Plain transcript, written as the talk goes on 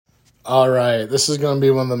All right, this is going to be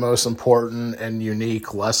one of the most important and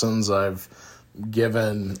unique lessons I've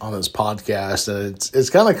given on this podcast, and it's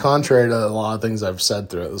kind of contrary to a lot of things I've said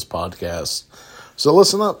throughout this podcast. So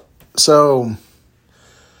listen up. So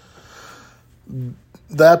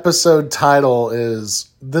the episode title is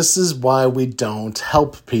 "This is Why We Don't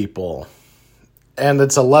Help People," and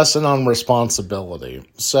it's a lesson on responsibility.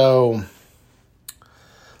 So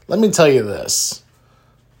let me tell you this.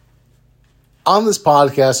 On this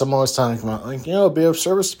podcast, I'm always talking about, be of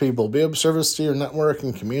service to people, be of service to your network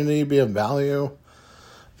and community, be of value.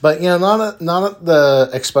 But, not at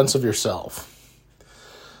the expense of yourself.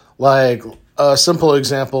 Like, a simple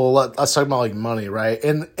example, let's talk about, money, right?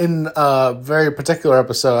 In a very particular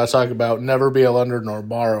episode, I talk about never be a lender nor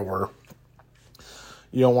borrower.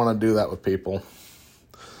 You don't want to do that with people.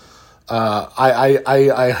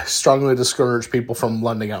 I strongly discourage people from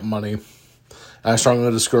lending out money. I strongly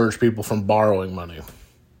discourage people from borrowing money.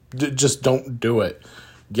 Just don't do it.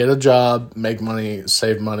 Get a job, make money,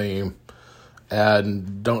 save money,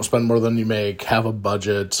 and don't spend more than you make. Have a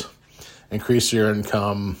budget, increase your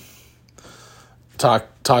income.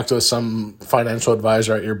 Talk to some financial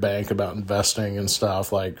advisor at your bank about investing and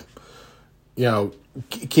stuff.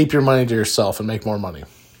 Keep your money to yourself and make more money.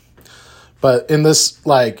 But in this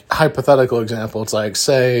hypothetical example, it's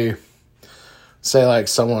say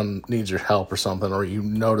someone needs your help or something, or you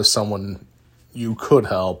notice someone you could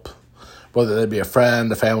help, whether they be a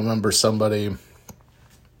friend, a family member, somebody,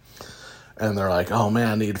 and they're like, oh man,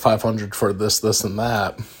 I need $500 for this, and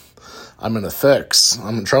that. I'm in a fix.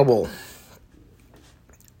 I'm in trouble.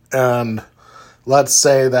 And let's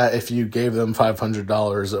say that if you gave them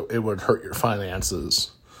 $500, it would hurt your finances.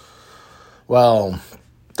 Well,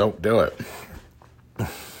 don't do it.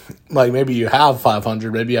 Maybe you have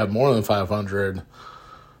 500, maybe you have more than 500,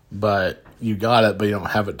 but you got it, but you don't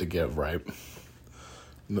have it to give, right?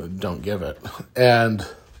 Don't give it. And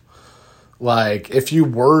if you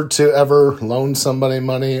were to ever loan somebody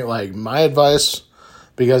money, my advice,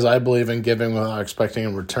 because I believe in giving without expecting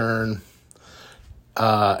a return,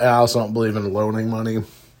 and I also don't believe in loaning money.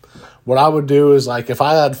 What I would do is if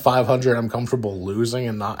I had 500, I'm comfortable losing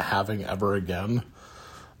and not having ever again.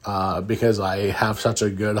 Because I have such a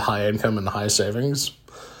good high income and high savings,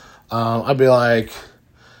 I'd be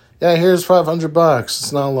yeah, here's $500.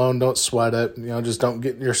 It's not a loan. Don't sweat it. Just don't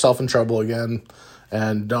get yourself in trouble again,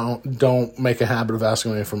 and don't make a habit of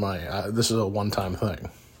asking me for money. This is a one-time thing.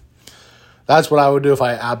 That's what I would do if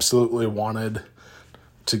I absolutely wanted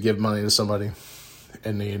to give money to somebody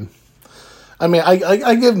in need. I mean,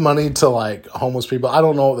 I give money to homeless people. I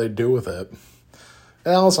don't know what they do with it,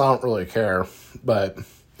 and also I don't really care, but.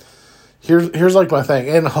 Here's my thing,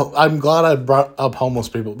 and I'm glad I brought up homeless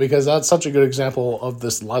people because that's such a good example of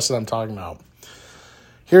this lesson I'm talking about.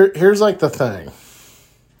 Here's the thing.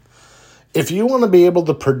 If you want to be able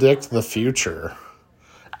to predict the future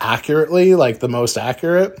accurately, the most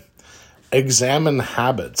accurate, examine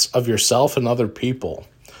habits of yourself and other people.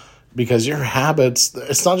 Because your habits,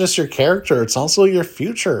 it's not just your character, it's also your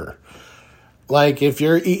future. If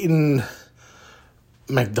you're eating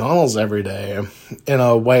McDonald's every day in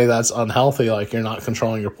a way that's unhealthy, you're not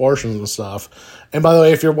controlling your portions and stuff. And by the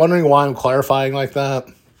way, if you're wondering why I'm clarifying like that,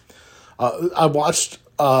 I watched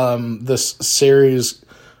this series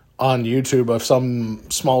on YouTube of some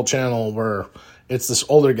small channel where it's this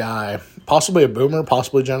older guy, possibly a boomer,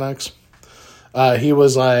 possibly Gen X. He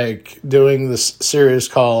was doing this series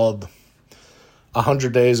called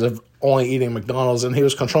 100 Days of Only Eating McDonald's, and he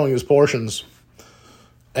was controlling his portions,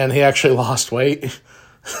 and he actually lost weight.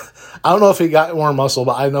 I don't know if he got more muscle,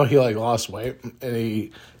 but I know he lost weight and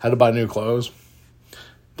he had to buy new clothes.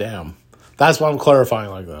 Damn. That's why I'm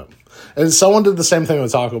clarifying like that. And someone did the same thing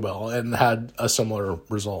with Taco Bell and had a similar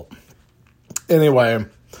result. Anyway,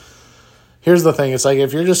 here's the thing. It's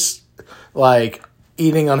if you're just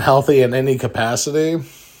eating unhealthy in any capacity,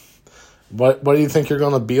 what do you think you're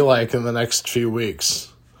going to be in the next few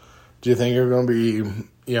weeks? Do you think you're going to be,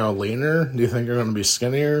 leaner? Do you think you're going to be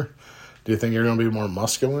skinnier? Do you think you're going to be more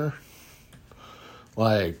muscular?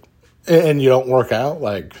 And you don't work out?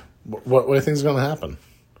 What do you think is going to happen?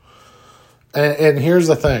 And here's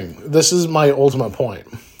the thing. This is my ultimate point.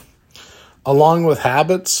 Along with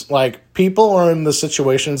habits, people are in the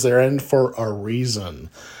situations they're in for a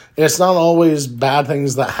reason. It's not always bad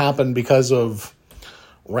things that happen because of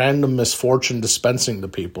random misfortune dispensing to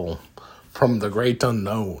people from the great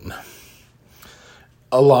unknown.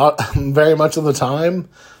 Very much of the time,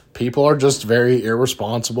 people are just very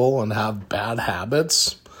irresponsible and have bad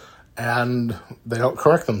habits, and they don't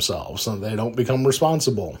correct themselves, and they don't become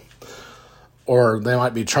responsible. Or they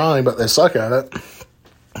might be trying, but they suck at it.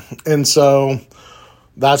 And so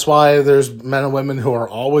That's why there's men and women who are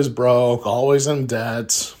always broke, always in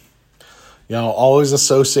debt, always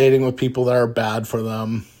associating with people that are bad for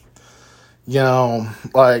them.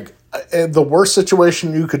 Like, the worst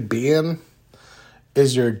situation you could be in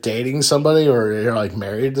is you're dating somebody or you're like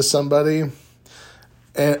married to somebody.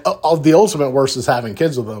 And the ultimate worst is having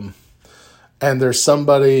kids with them. And there's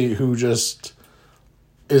somebody who just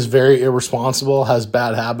is very irresponsible, has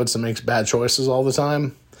bad habits, and makes bad choices all the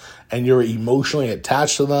time. And you're emotionally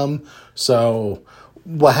attached to them. So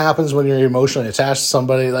what happens when you're emotionally attached to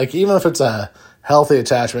somebody, like even if it's a healthy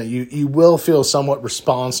attachment, you will feel somewhat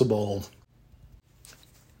responsible.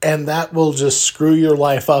 And that will just screw your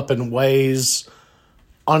life up in ways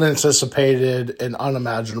unanticipated and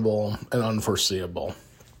unimaginable and unforeseeable.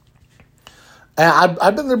 And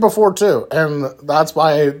I've been there before too. And that's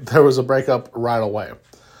why there was a breakup right away.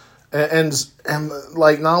 And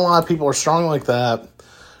like, not a lot of people are strong like that,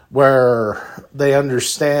 where they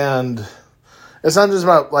understand. It's not just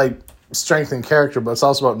about like strength and character, but it's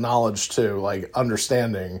also about knowledge too. Like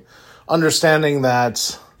understanding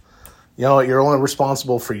that, you're only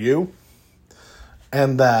responsible for you,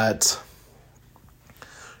 and that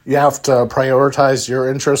you have to prioritize your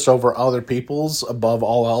interest over other people's above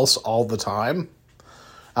all else all the time.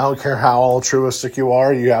 I don't care how altruistic you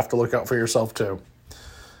are, you have to look out for yourself too.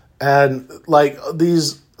 And like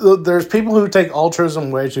there's people who take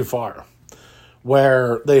altruism way too far,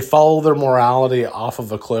 where they follow their morality off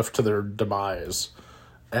of a cliff to their demise.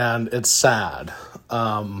 And it's sad.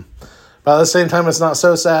 But at the same time, it's not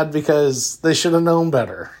so sad because they should have known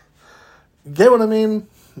better. Get what I mean?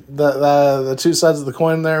 The two sides of the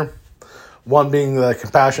coin there. One being the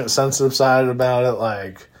compassionate, sensitive side about it,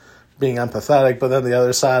 like being empathetic, but then the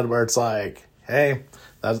other side where it's like, hey,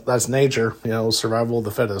 that's nature, survival of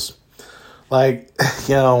the fittest. Like,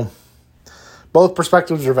 both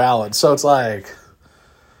perspectives are valid. So it's like,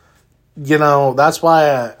 that's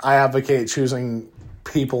why I advocate choosing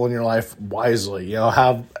people in your life wisely.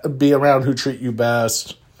 Be around who treat you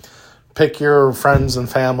best. Pick your friends and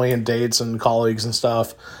family and dates and colleagues and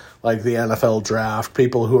stuff, like the NFL draft.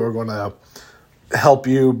 People who are going to help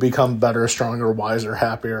you become better, stronger, wiser,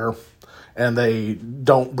 happier. And they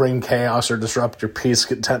don't bring chaos or disrupt your peace,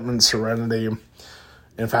 contentment, serenity.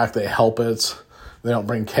 In fact, they help it. They don't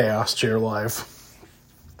bring chaos to your life.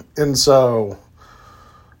 And so,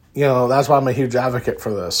 that's why I'm a huge advocate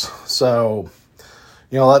for this. So,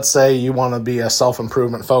 let's say you want to be a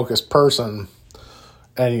self-improvement focused person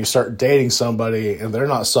and you start dating somebody and they're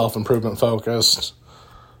not self-improvement focused.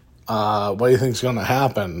 What do you think is going to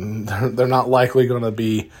happen? They're not likely going to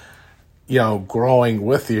be, growing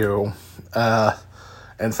with you.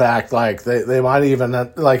 In fact, like they might even,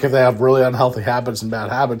 like if they have really unhealthy habits and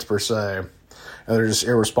bad habits per se, and they're just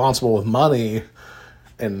irresponsible with money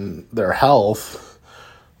and their health,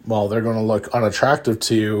 well, they're going to look unattractive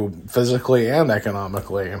to you physically and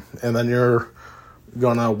economically. And then you're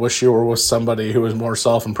going to wish you were with somebody who is more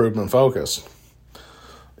self-improvement focused.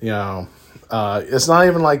 It's not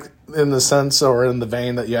even like in the sense or in the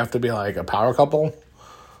vein that you have to be like a power couple,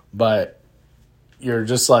 but you're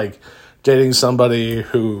just like dating somebody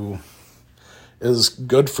who is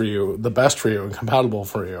good for you, the best for you, and compatible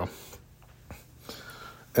for you.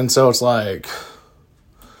 And so it's like,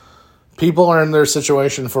 people are in their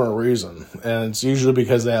situation for a reason, and it's usually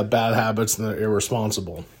because they have bad habits and they're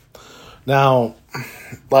irresponsible. Now,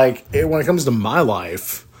 like, when it comes to my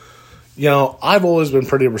life, I've always been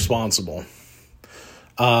pretty responsible.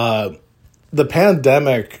 The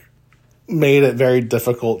pandemic made it very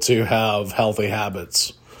difficult to have healthy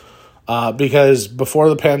habits. Because before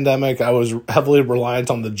the pandemic, I was heavily reliant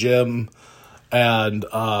on the gym and,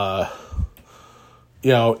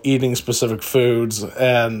 eating specific foods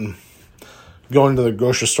and going to the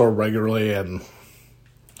grocery store regularly and,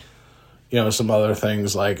 some other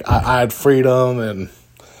things. Like, I had freedom, and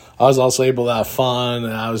I was also able to have fun,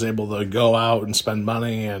 and I was able to go out and spend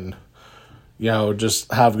money and,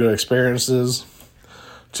 just have good experiences.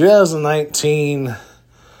 2019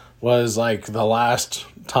 was, like, the last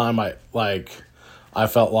time I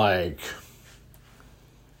felt like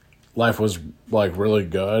life was, like, really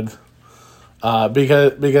good.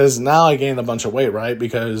 Because now I gained a bunch of weight, right?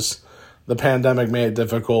 Because the pandemic made it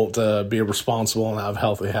difficult to be responsible and have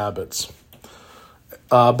healthy habits.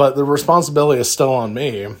 But the responsibility is still on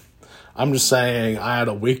me. I'm just saying I had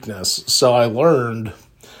a weakness. So I learned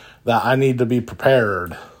that I need to be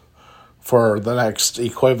prepared for the next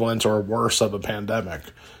equivalent or worse of a pandemic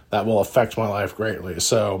that will affect my life greatly.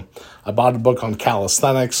 So I bought a book on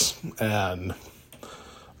calisthenics, and,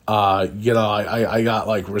 I got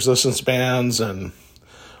like resistance bands, and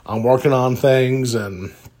I'm working on things,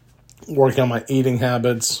 and working on my eating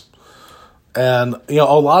habits. And, a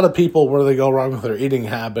lot of people, where they go wrong with their eating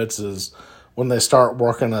habits is when they start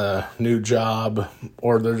working a new job,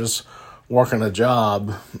 or they're just working a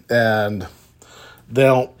job and they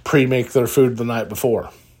don't pre-make their food the night before.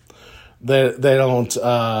 They don't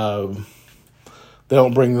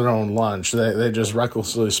bring their own lunch. They just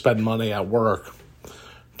recklessly spend money at work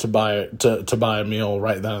to buy a meal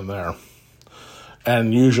right then and there.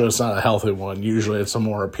 And usually it's not a healthy one. Usually it's a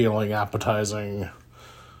more appealing, appetizing,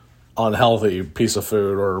 unhealthy piece of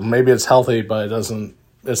food, or maybe it's healthy but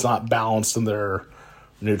it's not balanced in their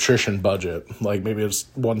nutrition budget. Like maybe it's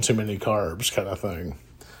one too many carbs kind of thing.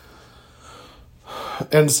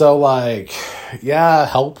 And so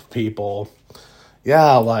help people.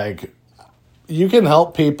 You can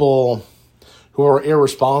help people who are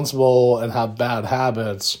irresponsible and have bad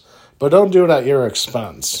habits, but don't do it at your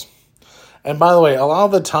expense. And by the way, a lot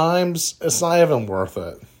of the times it's not even worth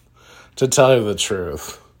it, to tell you the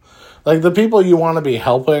truth. Like, the people you want to be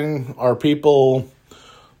helping are people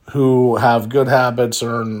who have good habits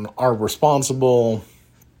and are responsible.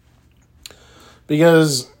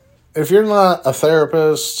 Because if you're not a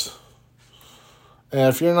therapist, and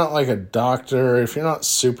if you're not like a doctor, if you're not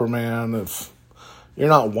Superman, if you're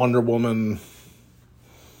not Wonder Woman,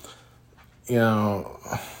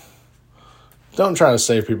 don't try to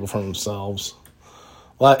save people from themselves.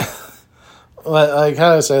 Like how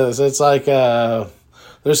do I say this? It's like,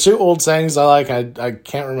 there's two old sayings I like. I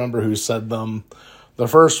can't remember who said them. The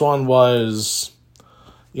first one was,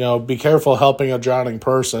 be careful helping a drowning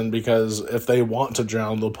person, because if they want to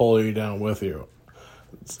drown, they'll pull you down with you.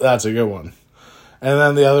 That's a good one. And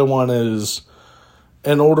then the other one is,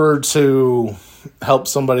 in order to help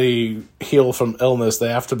somebody heal from illness, they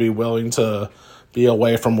have to be willing to be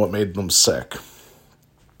away from what made them sick.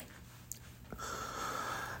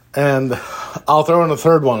 And I'll throw in a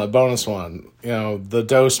third one, a bonus one. The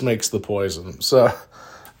dose makes the poison. So,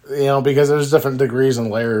 because there's different degrees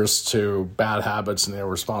and layers to bad habits and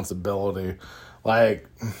irresponsibility. But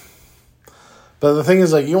the thing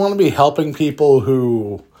is, you want to be helping people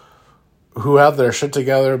who have their shit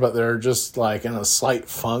together, but they're just in a slight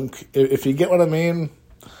funk. If you get what I mean,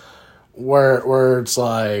 where it's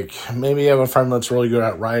maybe you have a friend that's really good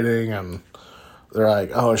at writing, and they're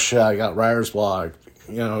like, oh shit, I got writer's block.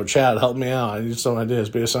 Chad, help me out. I need some ideas.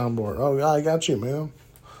 Be a soundboard. Oh, yeah, I got you, man.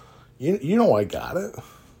 You know I got it.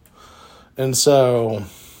 And so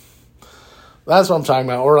that's what I'm talking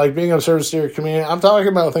about. Or being of service to your community. I'm talking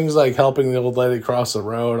about things like helping the old lady cross the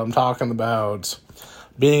road. I'm talking about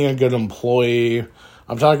being a good employee.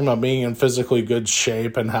 I'm talking about being in physically good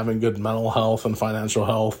shape and having good mental health and financial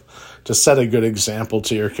health to set a good example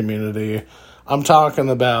to your community. I'm talking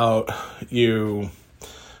about you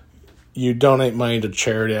donate money to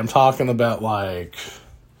charity. I'm talking about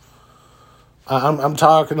I'm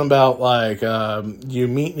talking about you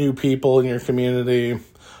meet new people in your community,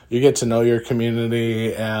 you get to know your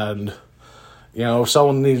community, and if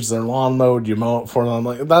someone needs their lawn mowed, you mow it for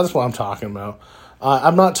them. That's what I'm talking about.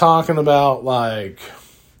 I'm not talking about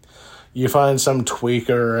you find some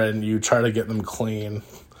tweaker and you try to get them clean.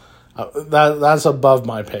 That's above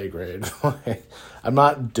my pay grade. I'm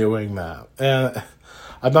not doing that. And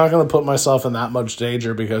I'm not going to put myself in that much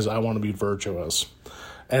danger because I want to be virtuous.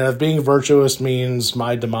 And if being virtuous means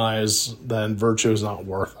my demise, then virtue is not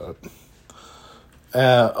worth it.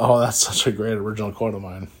 That's such a great original quote of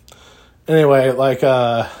mine. Anyway,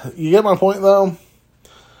 you get my point, though?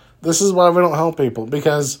 This is why we don't help people,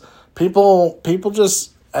 because people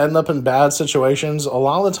just end up in bad situations a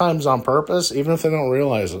lot of the times on purpose, even if they don't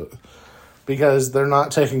realize it, because they're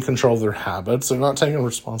not taking control of their habits. They're not taking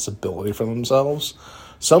responsibility for themselves.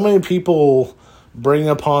 So many people bring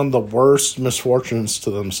upon the worst misfortunes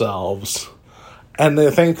to themselves, and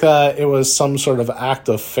they think that it was some sort of act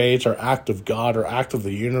of fate or act of God or act of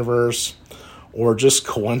the universe or just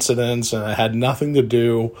coincidence, and it had nothing to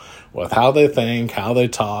do with how they think, how they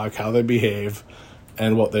talk, how they behave,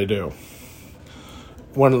 and what they do.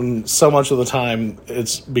 When so much of the time,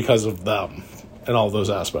 it's because of them in all those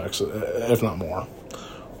aspects, if not more.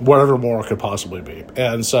 Whatever more could possibly be.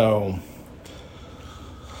 And so,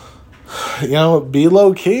 be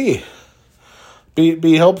low-key.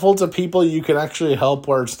 Be helpful to people you can actually help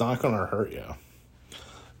where it's not going to hurt you.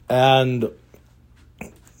 And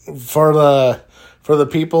for the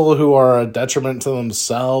people who are a detriment to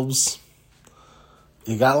themselves,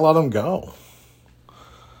 you gotta let them go.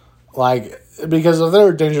 Because if they're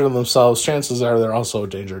a danger to themselves, chances are they're also a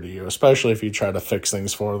danger to you, especially if you try to fix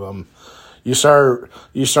things for them. You start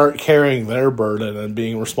carrying their burden and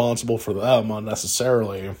being responsible for them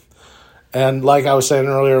unnecessarily. And like I was saying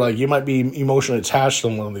earlier, like you might be emotionally attached to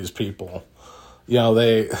one of these people. You know,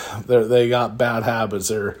 they got bad habits.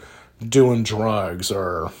 They're doing drugs,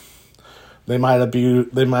 or they might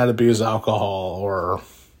abuse alcohol, or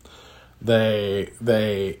they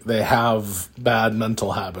have bad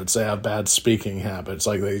mental habits. They have bad speaking habits.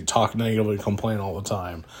 Like they talk negatively, complain all the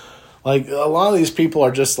time. Like a lot of these people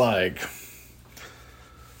are just like,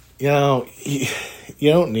 you know, you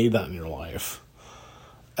don't need that in your life.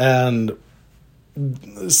 And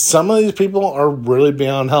some of these people are really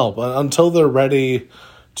beyond help until they're ready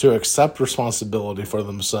to accept responsibility for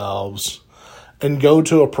themselves and go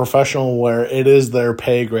to a professional where it is their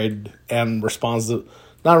pay grade and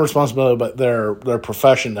not responsibility, but their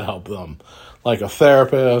profession to help them, like a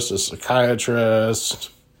therapist, a psychiatrist,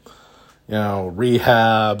 you know,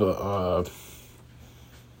 rehab,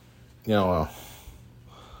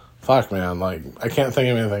 fuck, man, like, I can't think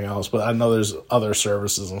of anything else, but I know there's other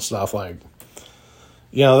services and stuff, like,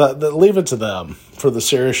 you know, that leave it to them for the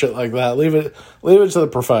serious shit like that. Leave it to the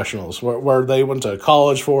professionals where they went to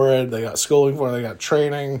college for it, they got schooling for it, they got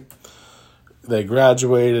training, they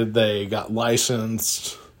graduated, they got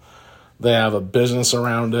licensed, they have a business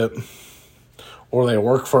around it, or they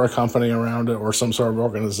work for a company around it, or some sort of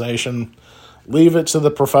organization. Leave it to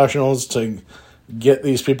the professionals to get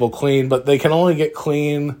these people clean, but they can only get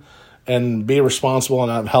clean and be responsible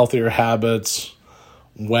and have healthier habits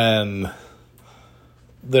when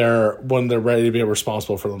they're ready to be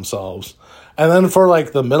responsible for themselves. And then for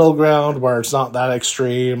like the middle ground where it's not that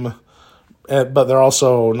extreme, but they're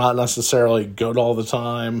also not necessarily good all the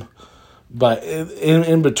time, but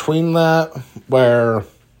in between that, where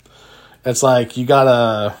it's like you got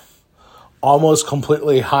a almost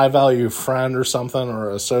completely high value friend or something, or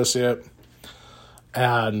associate,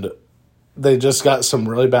 and they just got some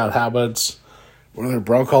really bad habits where they're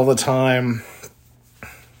broke all the time.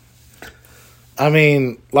 I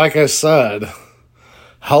mean, like I said,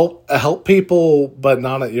 help people, but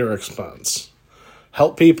not at your expense.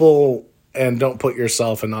 Help people and don't put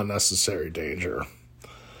yourself in unnecessary danger.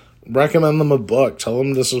 Recommend them a book. Tell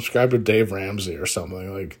them to subscribe to Dave Ramsey or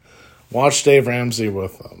something. Like, watch Dave Ramsey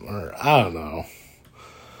with them, or I don't know.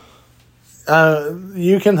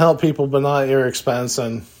 You can help people, but not at your expense.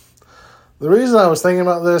 And the reason I was thinking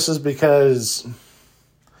about this is because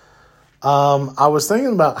I was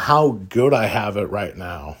thinking about how good I have it right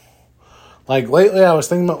now. Like, lately I was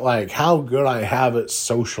thinking about, like, how good I have it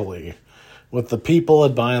socially with the people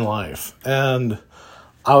in my life. And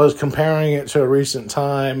I was comparing it to a recent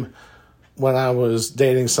time when I was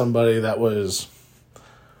dating somebody that was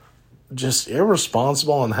just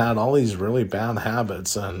irresponsible and had all these really bad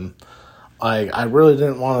habits. And I really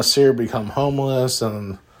didn't want to see her become homeless.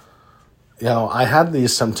 And, you know, I had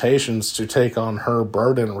these temptations to take on her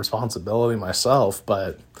burden and responsibility myself.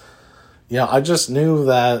 But, you know, I just knew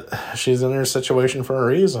that she's in her situation for a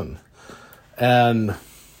reason. And,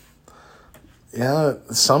 yeah,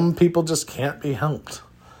 some people just can't be helped.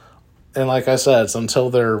 And like I said, it's until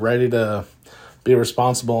they're ready to be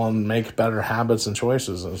responsible and make better habits and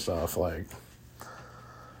choices and stuff. Like,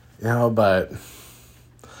 you know, but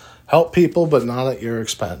help people, but not at your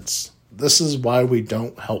expense. This is why we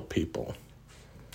don't help people.